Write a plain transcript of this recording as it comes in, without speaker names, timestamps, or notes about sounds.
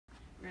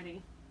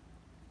Ready?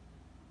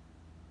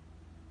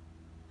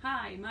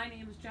 Hi, my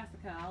name is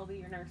Jessica. I'll be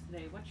your nurse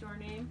today. What's your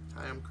name?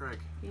 Hi, I'm Craig.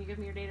 Can you give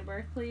me your date of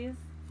birth, please?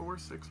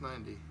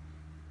 4690.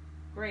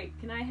 Great.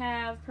 Can I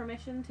have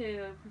permission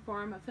to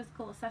perform a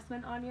physical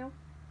assessment on you?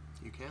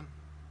 You can.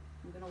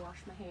 I'm going to wash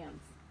my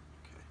hands.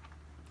 Okay.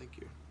 Thank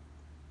you.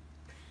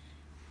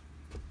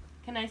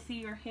 Can I see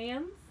your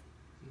hands?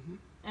 Mm-hmm.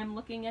 I'm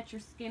looking at your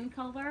skin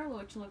color,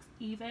 which looks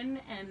even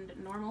and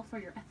normal for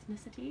your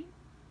ethnicity.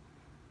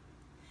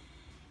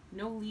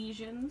 No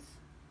lesions.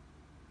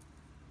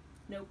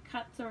 No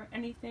cuts or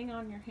anything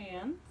on your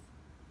hands.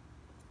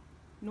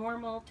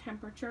 Normal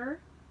temperature.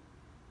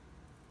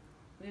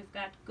 We've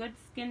got good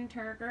skin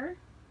turgor.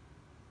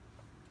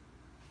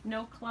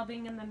 No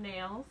clubbing in the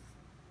nails.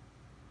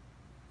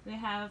 We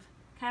have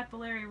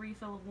capillary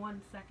refill of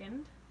 1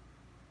 second.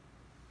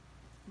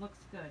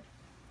 Looks good.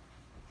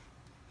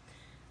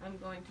 I'm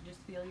going to just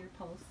feel your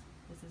pulse.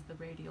 This is the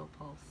radial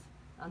pulse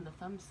on the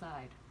thumb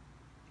side.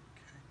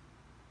 Okay.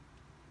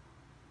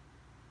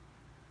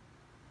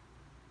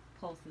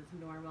 Pulse is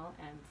normal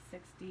and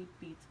 60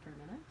 beats per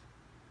minute.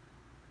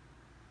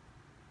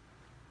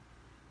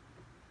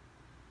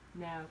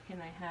 Now,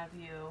 can I have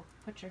you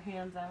put your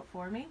hands out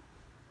for me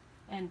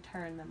and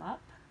turn them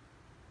up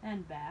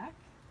and back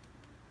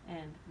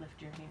and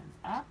lift your hands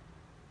up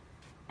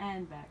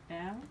and back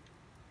down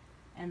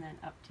and then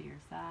up to your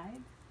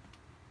side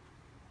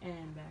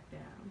and back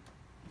down.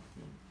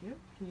 Thank you.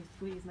 Can you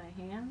squeeze my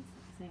hands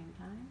at the same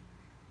time?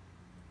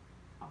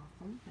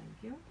 Awesome,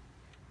 thank you.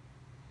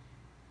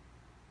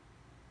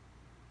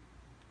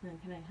 Then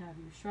can I have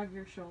you shrug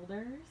your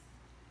shoulders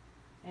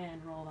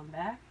and roll them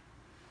back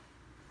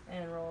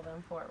and roll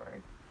them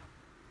forward.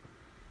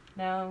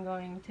 Now I'm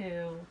going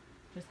to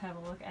just have a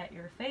look at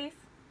your face.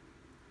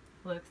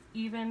 Looks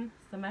even,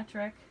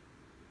 symmetric.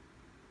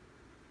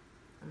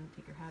 I'm going to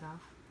take your hat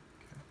off.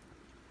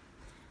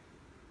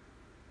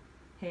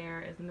 Okay.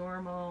 Hair is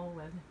normal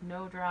with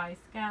no dry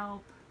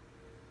scalp.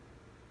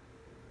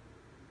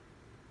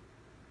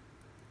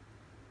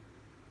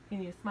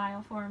 Can you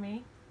smile for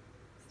me?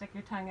 Stick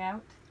your tongue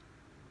out,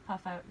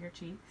 puff out your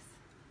cheeks,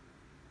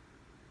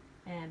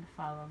 and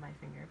follow my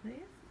finger,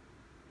 please.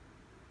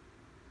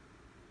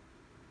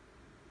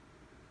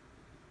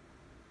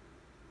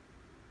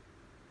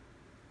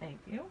 Thank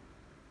you.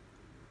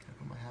 Can I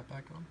put my hat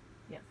back on?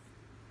 Yes.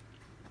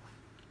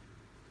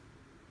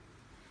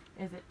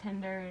 Is it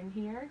tender in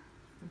here?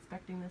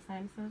 Inspecting the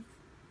sinuses?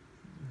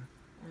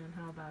 Yeah. And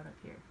how about up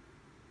here?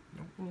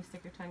 Nope. Can you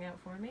stick your tongue out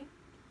for me?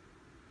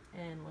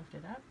 And lift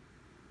it up.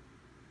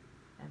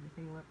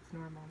 Everything looks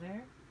normal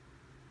there.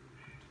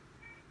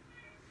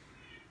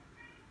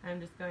 I'm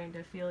just going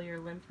to feel your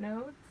lymph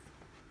nodes.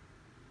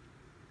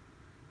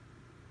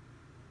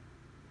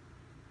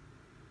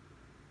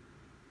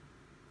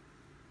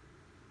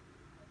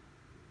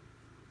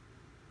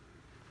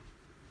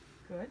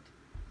 Good.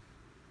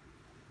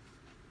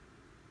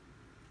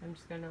 I'm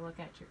just going to look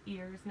at your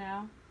ears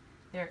now.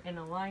 They're in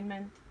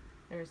alignment.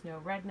 There's no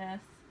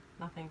redness,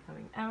 nothing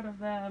coming out of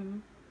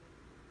them.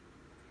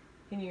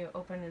 Can you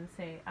open and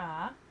say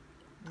ah?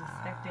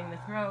 Inspecting the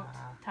throat.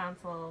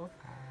 Tonsils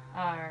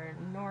are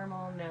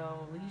normal,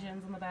 no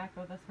lesions in the back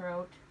of the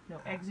throat, no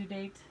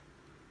exudate.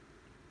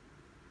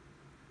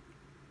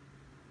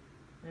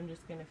 I'm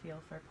just going to feel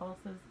for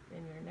pulses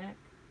in your neck.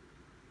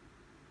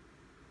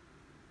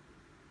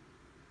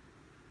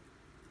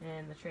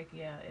 And the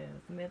trachea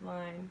is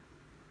midline.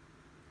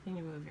 Can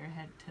you move your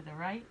head to the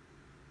right,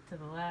 to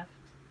the left,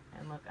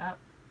 and look up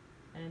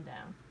and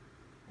down?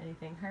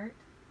 Anything hurt?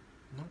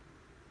 No.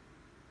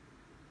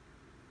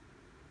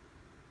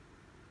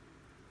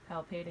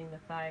 Palpating the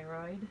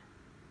thyroid.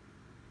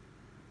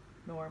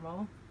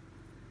 Normal.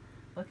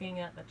 Looking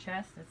at the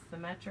chest, it's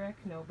symmetric,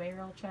 no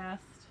barrel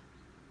chest.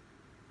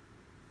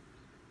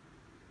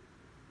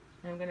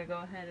 I'm going to go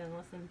ahead and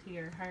listen to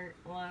your heart,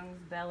 lungs,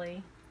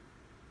 belly.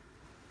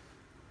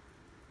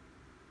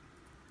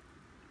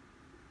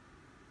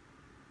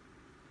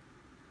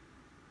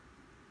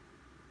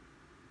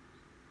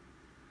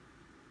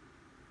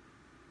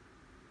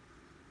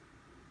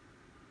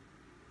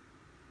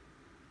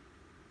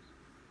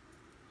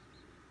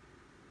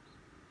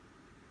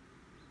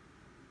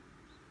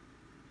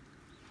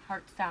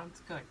 Heart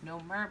sounds good.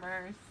 No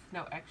murmurs,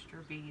 no extra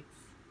beats.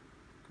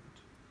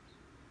 Good.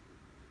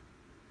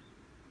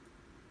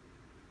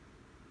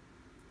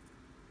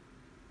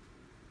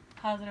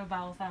 Positive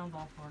bowel sounds,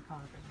 all four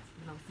quadrants.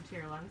 Now listen to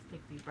your lungs.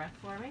 Take a deep breath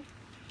for me.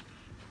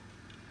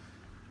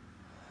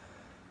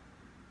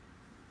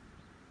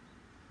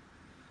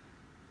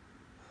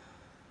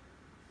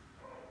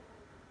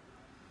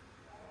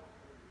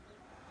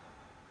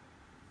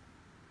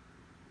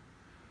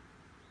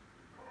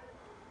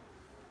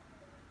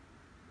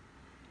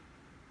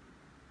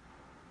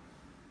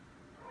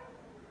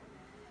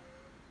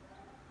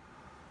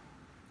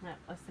 Not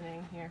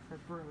listening here for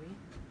bruit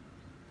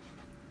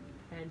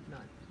and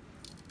none.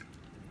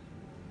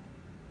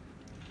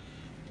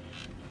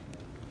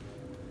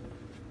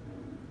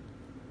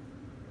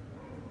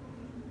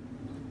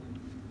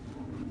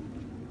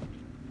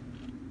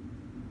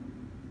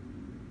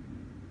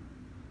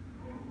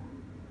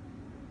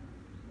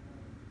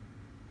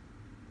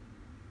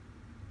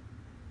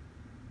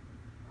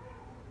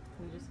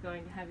 just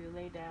going to have you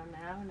lay down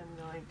now, and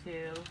I'm going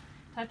to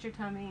touch your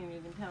tummy, and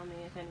you can tell me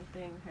if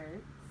anything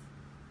hurts.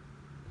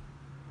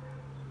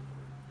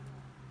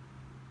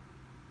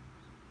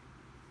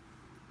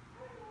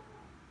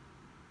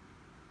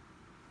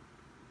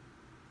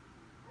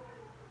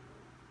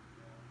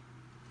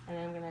 And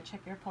I'm going to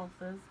check your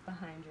pulses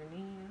behind your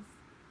knees,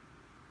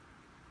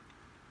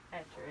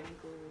 at your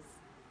ankles,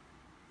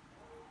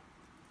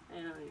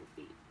 and on your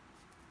feet.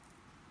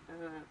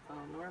 And that's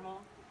all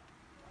normal.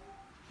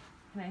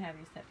 Can I have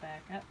you sit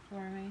back up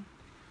for me?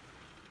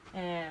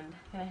 And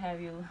can I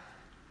have you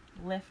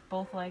lift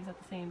both legs at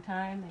the same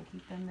time and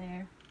keep them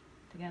there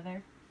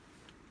together?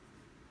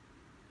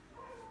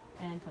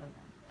 And put them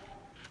down.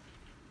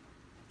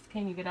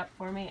 Can you get up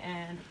for me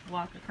and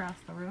walk across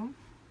the room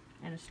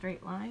in a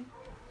straight line?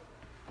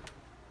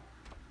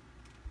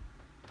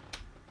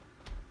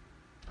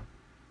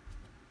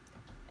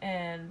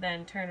 And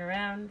then turn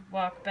around,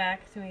 walk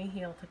back to me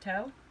heel to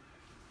toe.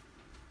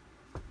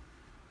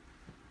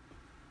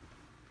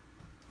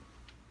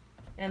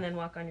 And then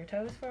walk on your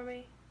toes for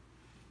me.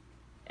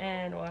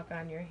 And walk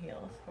on your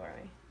heels for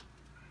me.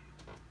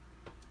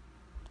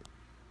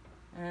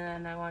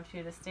 And I want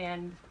you to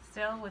stand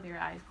still with your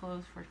eyes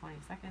closed for 20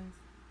 seconds.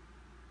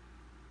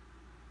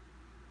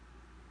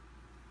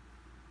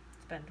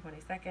 Spend 20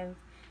 seconds.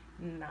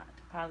 Not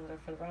positive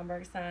for the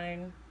Romberg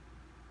sign.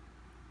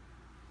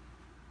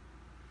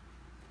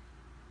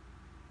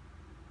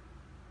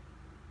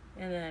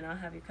 And then I'll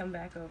have you come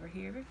back over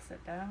here,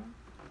 sit down.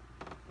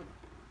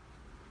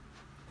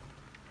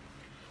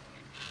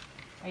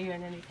 Are you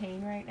in any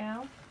pain right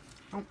now?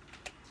 Nope.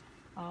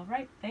 All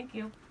right, thank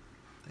you.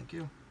 Thank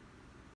you.